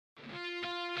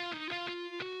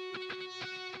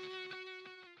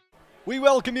We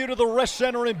welcome you to the Resch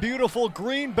Center in beautiful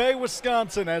Green Bay,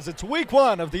 Wisconsin, as it's week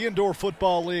one of the Indoor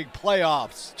Football League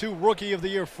playoffs. Two Rookie of the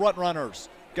Year frontrunners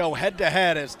go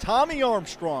head-to-head as Tommy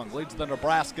Armstrong leads the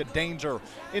Nebraska Danger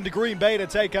into Green Bay to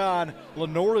take on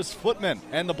Lenore's Footmen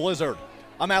and the Blizzard.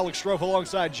 I'm Alex Strouf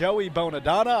alongside Joey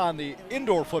Bonadonna on the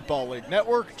Indoor Football League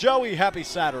Network. Joey, happy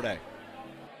Saturday.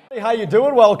 Hey, how you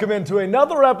doing? Welcome into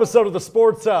another episode of the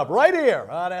Sports Hub right here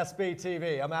on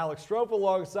SBTV. I'm Alex Strouf.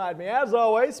 Alongside me, as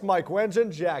always, Mike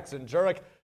Wengen, Jackson Jurek.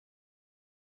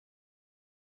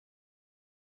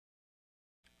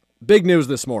 Big news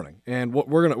this morning, and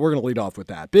we're gonna lead off with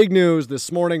that. Big news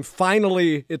this morning.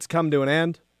 Finally, it's come to an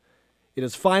end. It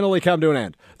has finally come to an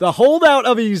end. The holdout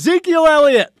of Ezekiel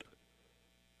Elliott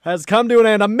has come to an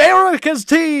end. America's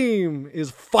team is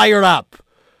fired up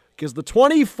because the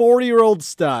 24-year-old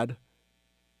stud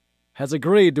has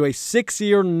agreed to a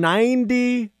 6-year,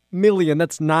 $90 million.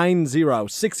 That's 90.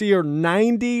 6-year,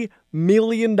 $90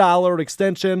 million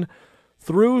extension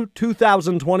through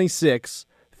 2026.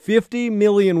 $50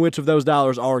 million, which of those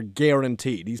dollars are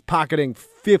guaranteed. He's pocketing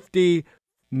 50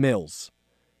 mils.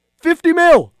 50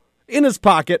 mil in his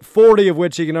pocket, 40 of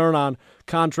which he can earn on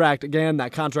contract. Again,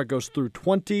 that contract goes through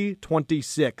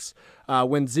 2026,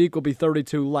 when Zeke will be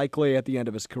 32, likely at the end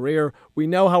of his career. We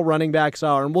know how running backs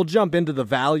are, and we'll jump into the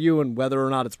value and whether or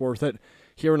not it's worth it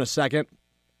here in a second.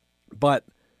 But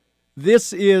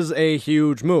this is a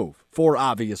huge move for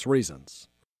obvious reasons.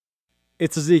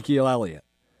 It's Ezekiel Elliott.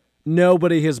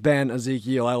 Nobody has been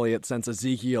Ezekiel Elliott since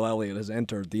Ezekiel Elliott has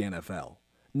entered the NFL.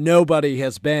 Nobody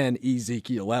has been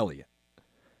Ezekiel Elliott.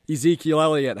 Ezekiel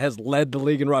Elliott has led the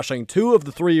league in rushing 2 of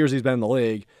the 3 years he's been in the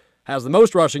league, has the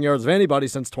most rushing yards of anybody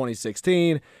since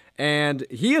 2016, and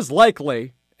he is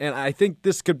likely, and I think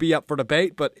this could be up for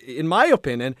debate, but in my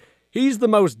opinion, he's the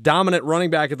most dominant running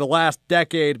back of the last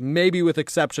decade, maybe with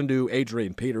exception to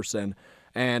Adrian Peterson,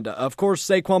 and of course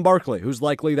Saquon Barkley, who's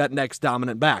likely that next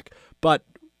dominant back. But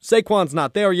Saquon's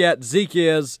not there yet, Zeke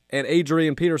is, and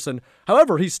Adrian Peterson,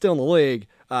 however, he's still in the league.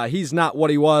 He's not what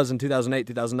he was in 2008,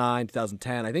 2009,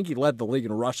 2010. I think he led the league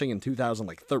in rushing in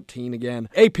 2013 again.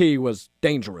 AP was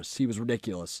dangerous. He was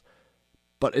ridiculous.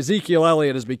 But Ezekiel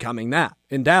Elliott is becoming that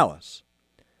in Dallas.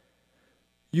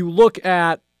 You look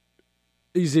at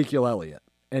Ezekiel Elliott,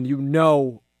 and you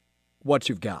know what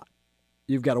you've got.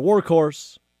 You've got a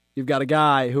workhorse. You've got a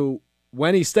guy who,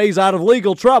 when he stays out of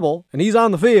legal trouble and he's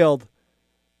on the field,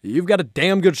 you've got a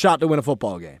damn good shot to win a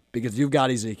football game because you've got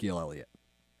Ezekiel Elliott.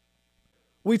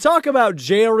 We talk about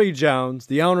Jerry Jones,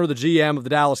 the owner, the GM of the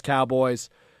Dallas Cowboys.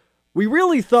 We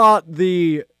really thought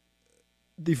the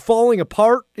falling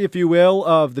apart, if you will,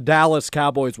 of the Dallas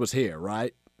Cowboys was here,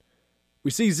 right?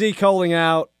 We see Zeke holding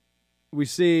out. We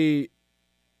see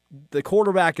the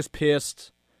quarterback is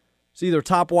pissed. See their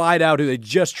top wideout, who they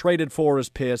just traded for, is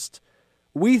pissed.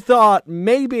 We thought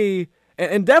maybe,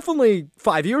 and definitely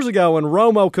 5 years ago when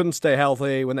Romo couldn't stay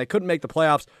healthy, when they couldn't make the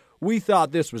playoffs, we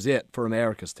thought this was it for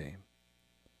America's team.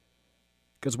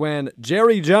 Because when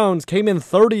Jerry Jones came in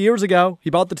 30 years ago, he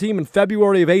bought the team in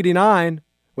February of '89.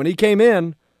 When he came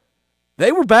in,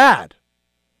 they were bad.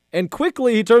 And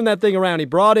quickly he turned that thing around. He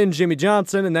brought in Jimmy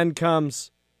Johnson, and then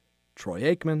comes Troy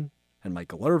Aikman and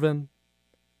Michael Irvin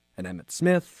and Emmitt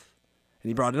Smith. And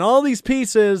he brought in all these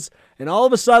pieces, and all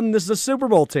of a sudden this is a Super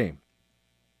Bowl team.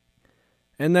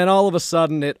 And then all of a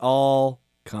sudden it all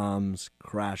comes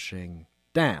crashing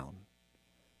down.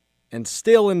 And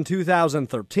still in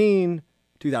 2013...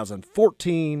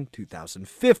 2014,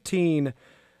 2015,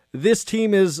 this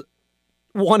team is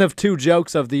one of 2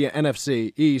 jokes of the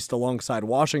NFC East alongside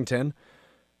Washington.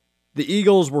 The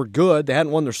Eagles were good. They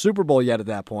hadn't won their Super Bowl yet at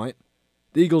that point.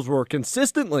 The Eagles were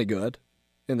consistently good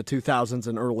in the 2000s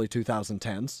and early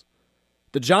 2010s.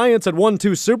 The Giants had won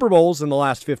 2 Super Bowls in the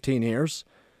last 15 years.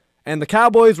 And the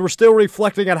Cowboys were still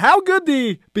reflecting on how good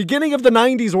the beginning of the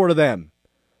 90s were to them.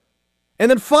 And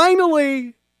then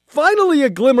finally a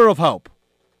glimmer of hope.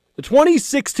 The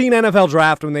 2016 NFL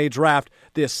draft, when they draft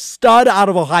this stud out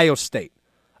of Ohio State,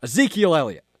 Ezekiel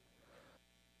Elliott.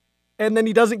 And then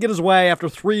he doesn't get his way after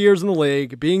 3 years in the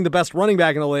league, being the best running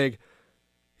back in the league.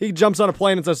 He jumps on a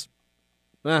plane and says,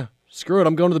 screw it,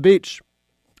 I'm going to the beach.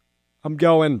 I'm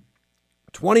going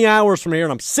 20 hours from here,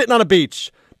 and I'm sitting on a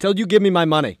beach till you give me my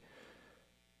money.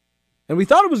 And we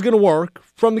thought it was going to work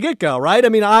from the get-go, right? I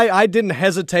mean, I didn't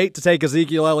hesitate to take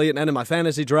Ezekiel Elliott in my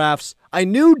fantasy drafts. I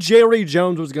knew Jerry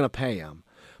Jones was going to pay him.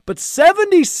 But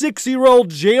 76-year-old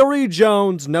Jerry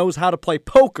Jones knows how to play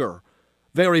poker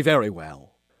very, very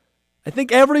well. I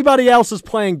think everybody else is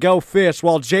playing Go Fish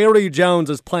while Jerry Jones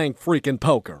is playing freaking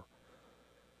poker.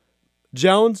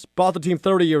 Jones bought the team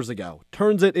 30 years ago.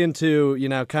 Turns it into,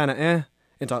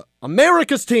 into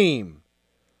America's team.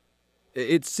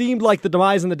 It seemed like the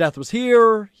demise and the death was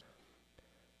here.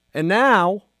 And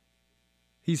now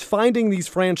he's finding these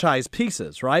franchise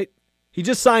pieces, right? He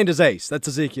just signed his ace. That's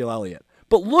Ezekiel Elliott.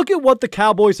 But look at what the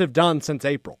Cowboys have done since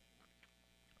April.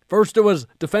 First, it was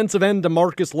defensive end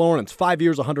DeMarcus Lawrence, 5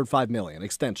 years, $105 million,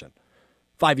 extension.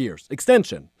 5 years,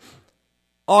 extension.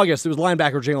 August, it was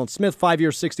linebacker Jalen Smith, 5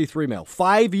 years, $63 million.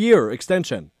 5-year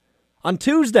extension. On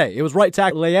Tuesday, it was right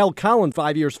tackle Lael Collin,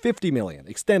 5 years, $50 million,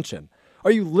 extension.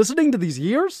 Are you listening to these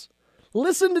years?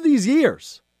 Listen to these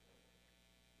years.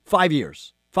 5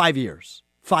 years, 5 years,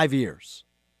 5 years.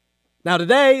 Now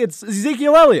today, it's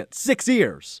Ezekiel Elliott, 6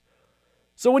 years.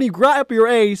 So when you grab your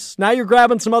ace, now you're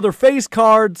grabbing some other face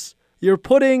cards. You're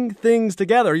putting things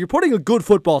together. You're putting a good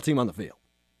football team on the field.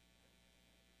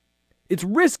 It's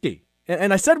risky.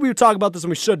 And I said we would talk about this, and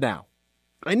we should now.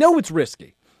 I know it's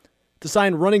risky to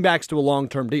sign running backs to a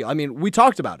long-term deal. I mean, we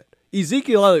talked about it.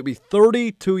 Ezekiel Elliott will be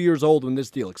 32 years old when this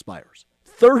deal expires.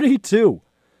 32.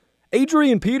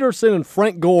 Adrian Peterson and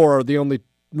Frank Gore are the only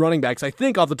running backs, I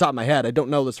think, off the top of my head. I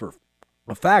don't know this for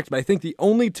a fact, but I think the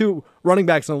only two running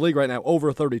backs in the league right now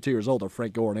over 32 years old are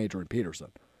Frank Gore and Adrian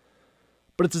Peterson.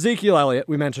 But it's Ezekiel Elliott,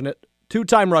 we mentioned it,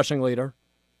 2-time rushing leader,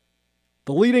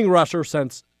 the leading rusher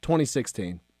since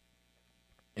 2016.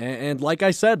 And like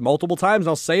I said multiple times, and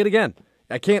I'll say it again,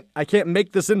 I can't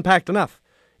make this impact enough.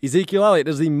 Ezekiel Elliott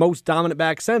is the most dominant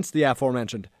back since the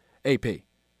aforementioned AP.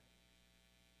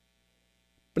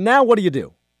 But now what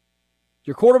do?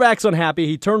 Your quarterback's unhappy.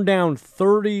 He turned down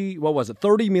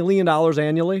 $30 million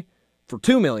annually for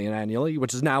 $2 million annually,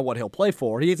 which is now what he'll play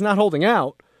for. He's not holding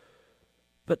out.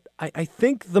 But I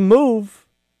think the move,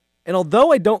 and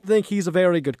although I don't think he's a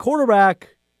very good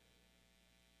quarterback,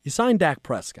 you sign Dak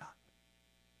Prescott.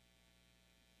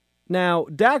 Now,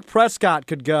 Dak Prescott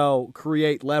could go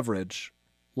create leverage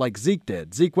like Zeke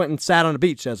did. Zeke went and sat on a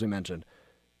beach, as we mentioned.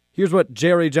 Here's what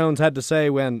Jerry Jones had to say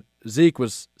when Zeke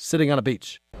was sitting on a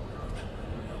beach.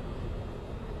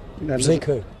 Zeke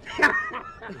who?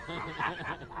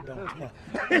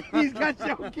 He's got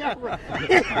you on camera.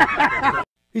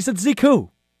 He said, Zeke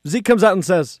who? Zeke comes out and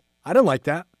says, I didn't like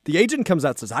that. The agent comes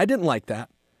out and says, I didn't like that.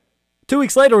 2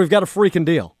 weeks later, we've got a freaking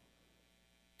deal.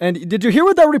 And did you hear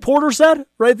what that reporter said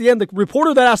right at the end? The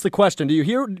reporter that asked the question, do you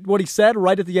hear what he said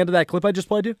right at the end of that clip I just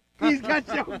played you? He's got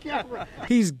you on camera.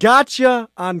 He's got you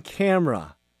on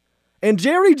camera. And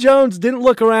Jerry Jones didn't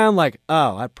look around like,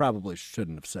 oh, I probably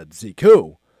shouldn't have said Zeke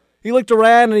who. He looked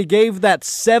around and he gave that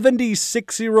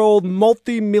 76-year-old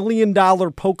multi-million-dollar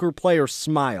poker player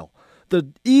smile.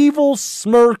 The evil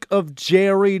smirk of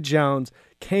Jerry Jones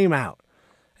came out.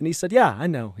 And he said, yeah, I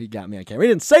know he got me on camera. He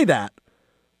didn't say that,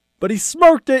 but he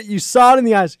smirked it. You saw it in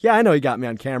the eyes. Yeah, I know he got me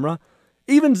on camera.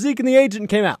 Even Zeke and the agent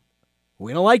came out.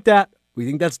 We don't like that. We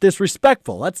think that's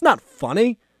disrespectful. That's not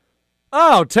funny.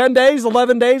 Oh, 10 days,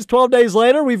 11 days, 12 days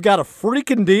later, we've got a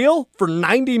freaking deal for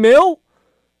 $90 million?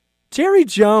 Jerry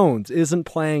Jones isn't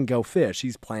playing Go Fish.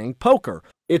 He's playing poker.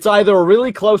 It's either a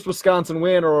really close Wisconsin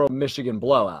win or a Michigan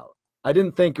blowout. I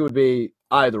didn't think it would be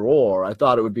either or. I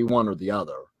thought it would be one or the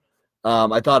other.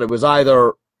 I thought it was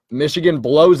either Michigan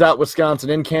blows out Wisconsin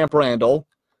in Camp Randall,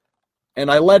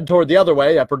 and I led toward the other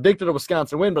way. I predicted a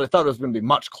Wisconsin win, but I thought it was going to be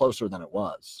much closer than it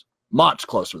was. Much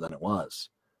closer than it was.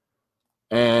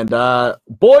 And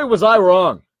boy, was I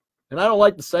wrong. And I don't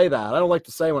like to say that. I don't like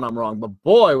to say when I'm wrong, but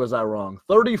boy, was I wrong.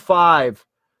 35-14,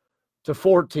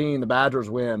 the Badgers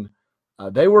win.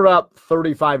 They were up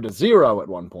 35-0 at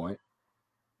one point.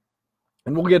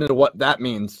 And we'll get into what that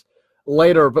means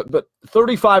later. But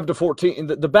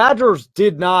 35-14, the Badgers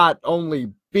did not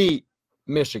only beat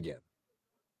Michigan.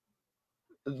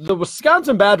 The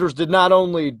Wisconsin Badgers did not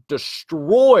only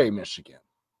destroy Michigan.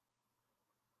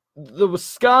 The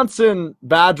Wisconsin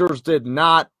Badgers did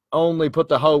not only put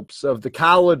the hopes of the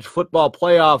college football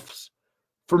playoffs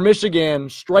for Michigan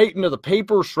straight into the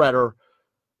paper shredder.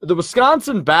 The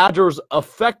Wisconsin Badgers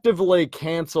effectively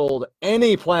canceled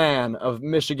any plan of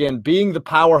Michigan being the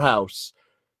powerhouse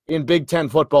in Big Ten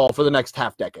football for the next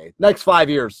half decade. Next 5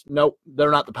 years, nope,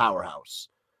 they're not the powerhouse.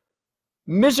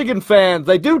 Michigan fans,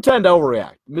 they do tend to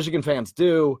overreact. Michigan fans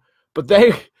do, but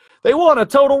they want a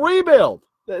total rebuild.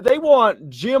 They want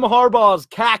Jim Harbaugh's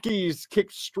khakis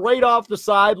kicked straight off the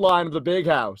sideline of the big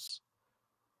house.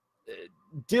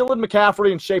 Dylan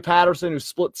McCaffrey and Shea Patterson, who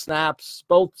split snaps,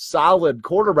 both solid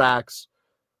quarterbacks,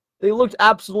 they looked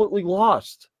absolutely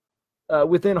lost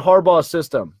within Harbaugh's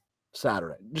system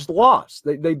Saturday. Just lost.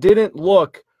 They didn't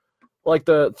look like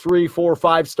the 3, 4,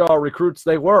 5-star recruits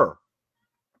they were.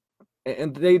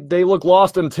 And they looked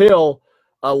lost until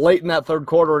late in that third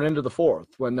quarter and into the fourth,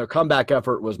 when their comeback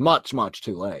effort was much, much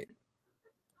too late.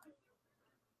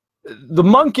 The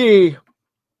monkey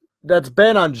that's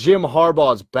been on Jim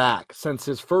Harbaugh's back since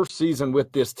his first season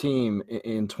with this team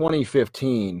in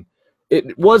 2015.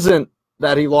 It wasn't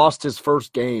that he lost his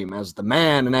first game as the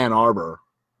man in Ann Arbor.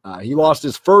 He lost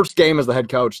his first game as the head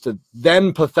coach to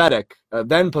then pathetic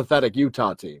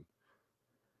Utah team.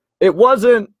 It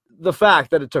wasn't the fact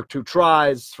that it took 2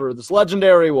 tries for this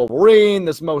legendary Wolverine,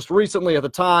 this most recently at the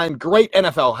time great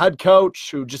NFL head coach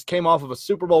who just came off of a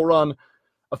Super Bowl run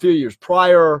a few years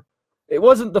prior. It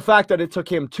wasn't the fact that it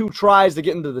took him 2 tries to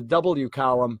get into the W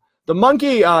column. The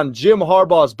monkey on Jim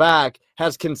Harbaugh's back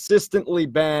has consistently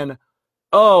been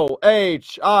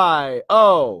OHIO.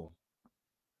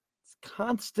 It's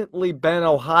constantly been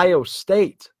Ohio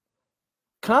State.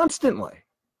 Constantly.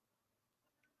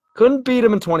 Couldn't beat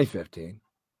him in 2015.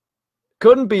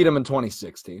 Couldn't beat him in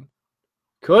 2016.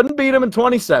 Couldn't beat him in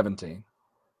 2017.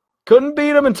 Couldn't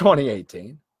beat him in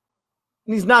 2018.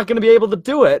 And he's not going to be able to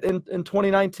do it in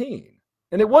 2019.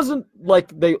 And it wasn't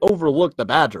like they overlooked the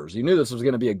Badgers. You knew this was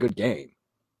going to be a good game.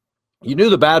 You knew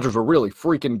the Badgers were really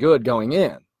freaking good going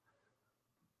in.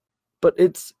 But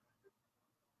it's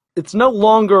no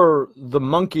longer the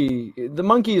monkey. The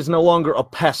monkey is no longer a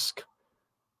pest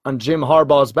on Jim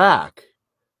Harbaugh's back.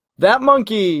 That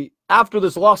monkey, after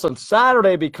this loss on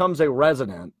Saturday, becomes a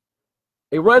resident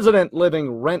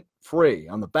living rent-free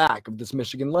on the back of this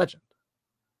Michigan legend.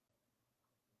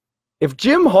 If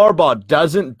Jim Harbaugh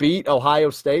doesn't beat Ohio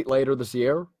State later this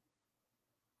year,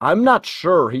 I'm not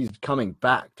sure he's coming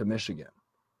back to Michigan.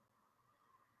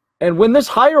 And when this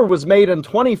hire was made in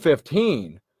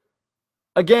 2015,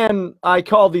 again, I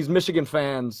call these Michigan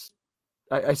fans,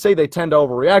 I say they tend to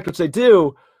overreact, which they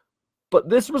do, but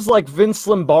this was like Vince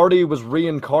Lombardi was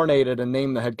reincarnated and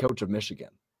named the head coach of Michigan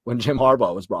when Jim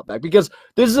Harbaugh was brought back, because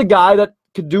this is a guy that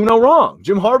could do no wrong.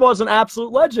 Jim Harbaugh is an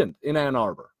absolute legend in Ann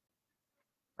Arbor.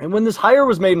 And when this hire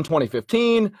was made in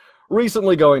 2015,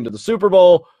 recently going to the Super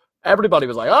Bowl, everybody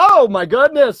was like, oh my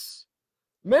goodness,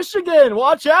 Michigan,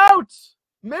 watch out.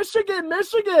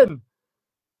 Michigan.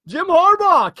 Jim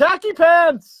Harbaugh, khaki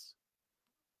pants.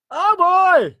 Oh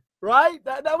boy, right?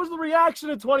 That was the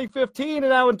reaction in 2015, and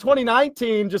now in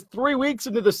 2019, just 3 weeks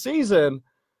into the season,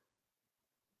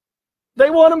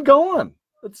 they want him going.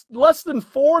 It's less than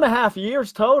 4.5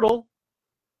 years total.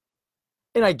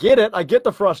 And I get it. I get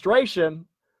the frustration,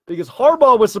 because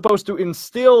Harbaugh was supposed to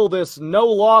instill this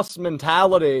no-loss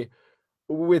mentality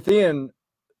within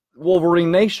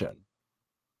Wolverine Nation.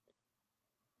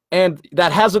 And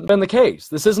that hasn't been the case.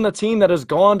 This isn't a team that has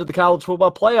gone to the college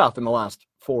football playoff in the last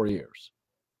 4 years,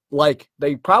 like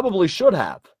they probably should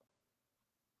have.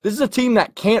 This is a team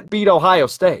that can't beat Ohio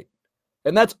State.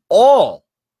 And that's all.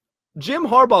 Jim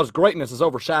Harbaugh's greatness is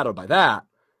overshadowed by that.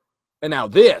 And now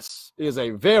this is a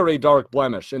very dark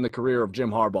blemish in the career of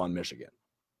Jim Harbaugh in Michigan.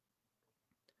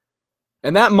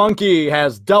 And that monkey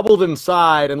has doubled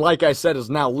inside, and like I said, is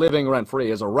now living rent-free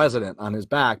as a resident on his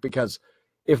back, because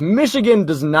if Michigan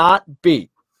does not beat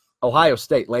Ohio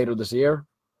State later this year,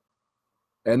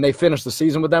 and they finish the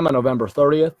season with them on November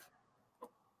 30th,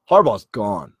 Harbaugh's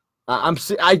gone.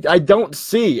 I don't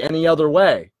see any other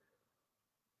way.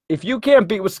 If you can't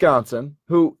beat Wisconsin,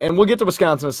 and we'll get to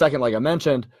Wisconsin in a second, like I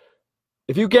mentioned,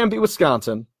 if you can't beat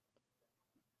Wisconsin,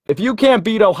 if you can't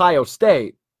beat Ohio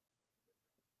State,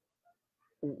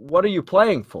 what are you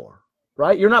playing for,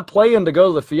 right? You're not playing to go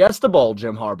to the Fiesta Bowl,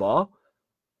 Jim Harbaugh.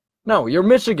 No, you're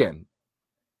Michigan.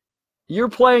 You're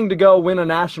playing to go win a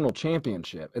national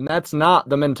championship, and that's not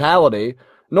the mentality,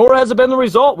 nor has it been the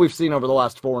result we've seen over the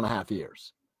last 4.5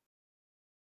 years.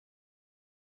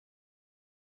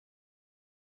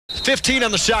 15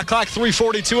 on the shot clock,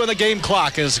 3:42 on the game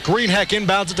clock as Greenheck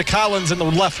inbounds it to Collins in the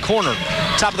left corner.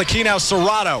 Top of the key now,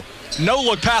 Serrato. No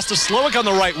look pass to Slowick on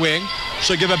the right wing.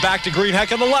 She'll give it back to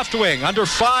Greenheck on the left wing. Under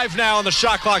 5 now on the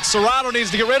shot clock. Serrato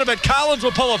needs to get rid of it. Collins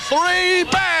will pull a 3.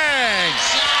 Bang!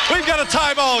 We've got a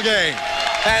tie ball game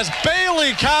as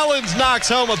Bailey Collins knocks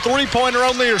home a 3-pointer,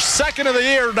 only her second of the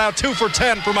year, now 2 for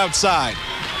 10 from outside.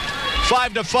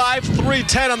 5-5,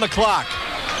 3:10 on the clock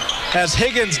as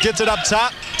Higgins gets it up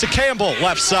top to Campbell,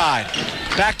 left side.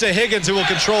 Back to Higgins, who will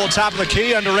control top of the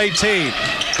key, under 18.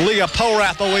 Leah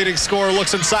Porath, the leading scorer,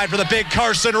 looks inside for the big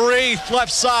Carson Reith,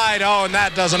 left side. Oh, and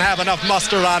that doesn't have enough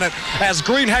mustard on it as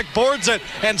Greenheck boards it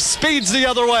and speeds the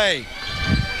other way.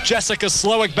 Jessica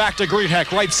Slowick back to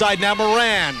Greenheck, right side now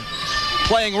Moran.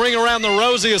 Playing ring around the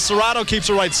rosy as Serrato keeps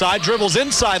her right side, dribbles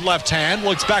inside left hand,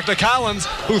 looks back to Collins,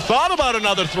 who thought about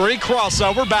another 3,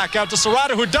 crossover, back out to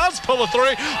Serrato, who does pull a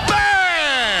 3,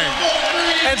 bang!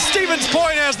 And Stevens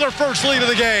Point has their first lead of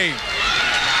the game.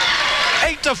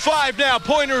 8-5 now,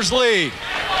 Pointers lead.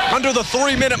 Under the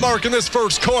 3-minute mark in this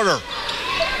first quarter.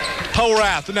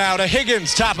 Porath now to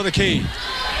Higgins, top of the key.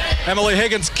 Emily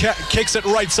Higgins kicks it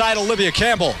right side. Olivia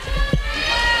Campbell.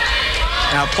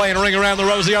 Now playing a ring around the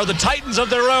Rosie are the Titans of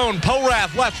their own.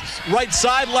 Porath right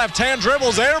side, left hand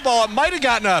dribbles, air ball. It might have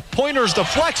gotten a Pointers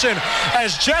deflection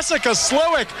as Jessica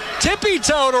Slowick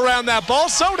tippy-toed around that ball.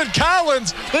 So did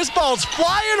Collins. This ball's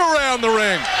flying around the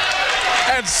ring.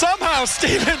 And somehow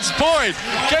Stevens Point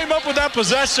came up with that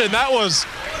possession. That was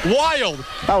wild.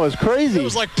 That was crazy. It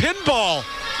was like pinball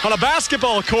on a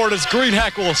basketball court as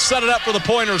Greenheck will set it up for the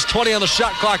Pointers. 20 on the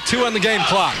shot clock, 2 on the game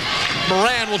clock.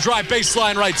 Moran will drive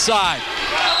baseline right side.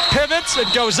 Pivots,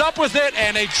 it goes up with it,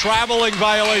 and a traveling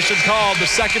violation called, the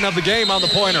second of the game on the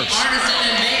Pointers.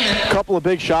 A couple of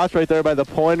big shots right there by the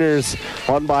Pointers.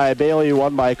 One by Bailey,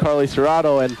 one by Carly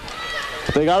Serrato, and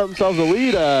they got themselves a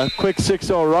lead, a quick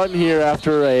 6-0 run here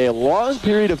after a long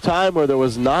period of time where there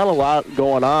was not a lot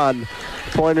going on.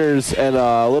 Pointers and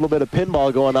a little bit of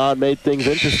pinball going on made things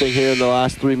interesting here in the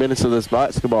last 3 minutes of this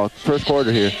basketball first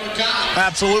quarter here.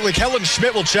 Absolutely. Kellen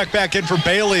Schmidt will check back in for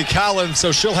Bailey Collins,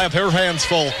 so she'll have her hands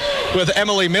full with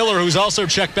Emily Miller, who's also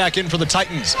checked back in for the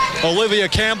Titans. Olivia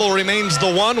Campbell remains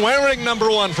the one wearing number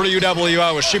 1 for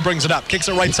UWO as she brings it up. Kicks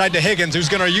it right side to Higgins, who's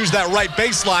going to use that right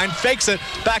baseline, fakes it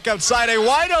back outside. A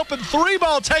wide open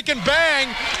 3-ball taken, bang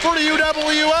for the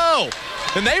UWO.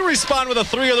 And they respond with a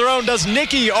 3 of their own. Does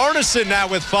Nikki Arneson now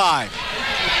with 5.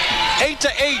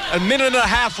 8-8, a minute and a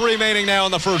half remaining now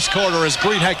in the first quarter as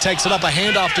Greenheck takes it up, a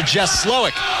handoff to Jess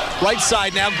Slowick. Right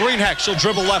side now, Greenheck. She'll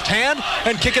dribble left hand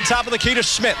and kick it top of the key to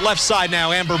Schmidt. Left side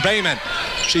now, Amber Bayman.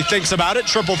 She thinks about it,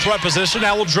 triple threat position.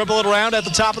 Now we'll dribble it around at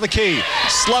the top of the key.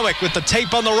 Slowick with the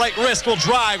tape on the right wrist will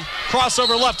drive.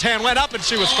 Crossover left hand went up and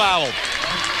she was fouled.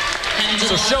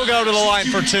 So she'll go to the line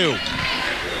for 2.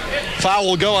 Foul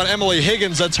will go on Emily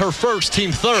Higgins. That's her first,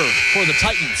 team third for the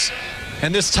Titans.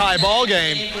 And this tie ball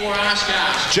game,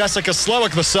 Jessica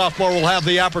Slowick, the sophomore, will have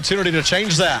the opportunity to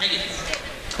change that.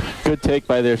 Good take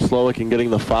by their Slowick in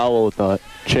getting the foul with a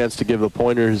chance to give the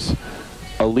Pointers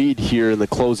a lead here in the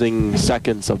closing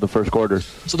seconds of the first quarter.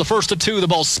 So the first of 2, the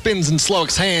ball spins in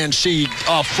Slowick's hand. She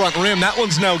off front rim. That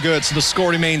one's no good. So the score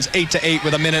remains 8-8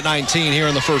 with a minute 19 here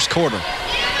in the first quarter.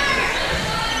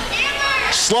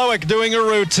 Slowick doing her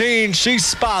routine. She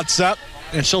spots up,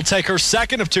 and she'll take her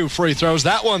second of 2 free throws.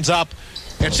 That one's up,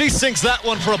 and she sinks that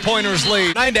one for a Pointers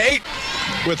lead. 9-8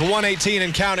 with 1:18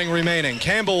 and counting remaining.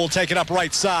 Campbell will take it up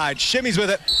right side, shimmies with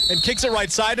it, and kicks it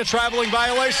right side. A traveling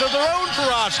violation of their own for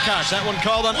Oshkosh. That one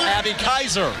called on Abby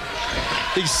Kaiser,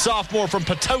 the sophomore from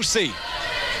Potosi.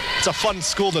 It's a fun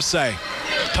school to say,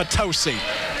 Potosi.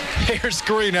 Here's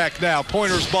Greenheck now.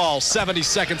 Pointers ball, 70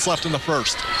 seconds left in the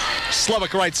first.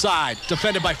 Slowick right side,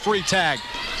 defended by Freetag.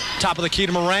 Top of the key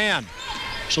to Moran.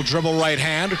 She'll dribble right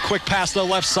hand. Quick pass to the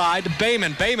left side to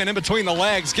Bayman. Bayman in between the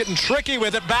legs, getting tricky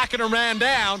with it, backing her man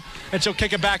down. And she'll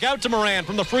kick it back out to Moran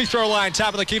from the free throw line.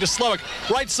 Top of the key to Slowick.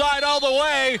 Right side all the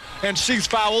way, and she's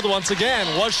fouled once again.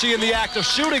 Was she in the act of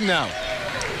shooting, though?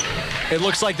 It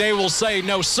looks like they will say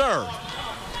no, sir.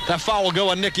 That foul will go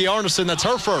on Nikki Arneson. That's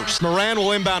her first. Moran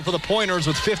will inbound for the Pointers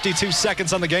with 52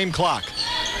 seconds on the game clock.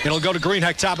 It'll go to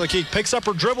Greenheck, top of the key. Picks up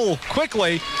her dribble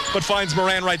quickly, but finds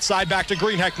Moran right side. Back to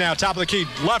Greenheck now, top of the key.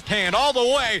 Left hand all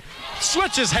the way.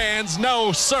 Switches hands.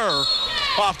 No, sir.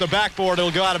 Off the backboard,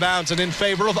 it'll go out of bounds and in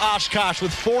favor of Oshkosh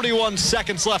with 41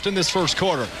 seconds left in this first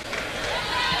quarter.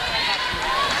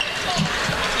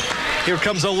 Here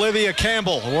comes Olivia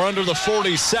Campbell. We're under the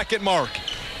 40-second mark.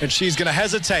 And she's going to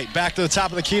hesitate. Back to the top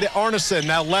of the key to Arneson.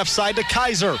 Now left side to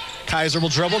Kaiser. Kaiser will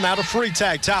dribble now to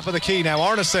Freetag. Top of the key now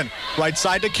Arneson. Right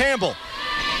side to Campbell.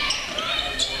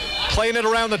 Playing it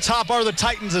around the top are the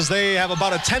Titans as they have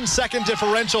about a 10-second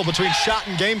differential between shot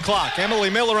and game clock. Emily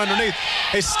Miller underneath.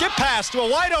 A skip pass to a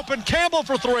wide open Campbell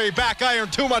for 3. Back iron,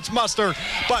 too much mustard.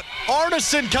 But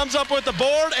Arneson comes up with the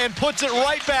board and puts it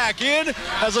right back in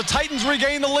as the Titans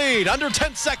regain the lead. Under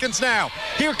 10 seconds now.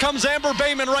 Here comes Amber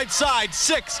Bayman right side.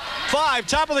 6, 5,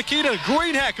 top of the key to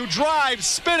Greenheck who drives,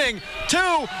 spinning. 2,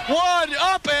 1,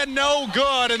 up and no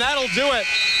good. And that'll do it.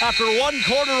 After 1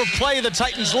 quarter of play, the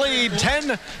Titans lead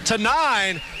 10-9.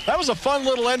 That was a fun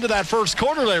little end to that first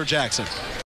quarter there, Jackson.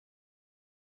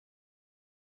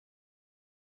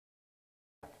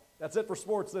 That's it for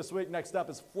sports this week. Next up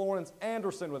is Florence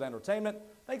Anderson with entertainment.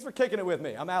 Thanks for kicking it with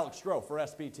me. I'm Alex Strouf for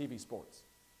SBTV Sports.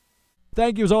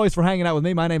 Thank you as always for hanging out with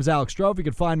me. My name's Alex Strouf. You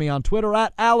can find me on Twitter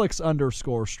at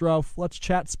Alex_Strouf. Let's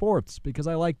chat sports because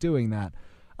I like doing that.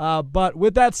 But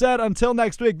with that said, until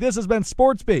next week, this has been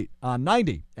Sports Beat on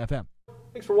 90 FM.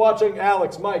 Thanks for watching,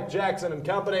 Alex, Mike, Jackson, and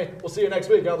company. We'll see you next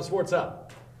week on the Sports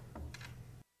Hub.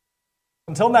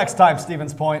 Until next time,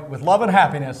 Stevens Point, with love and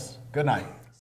happiness, good night.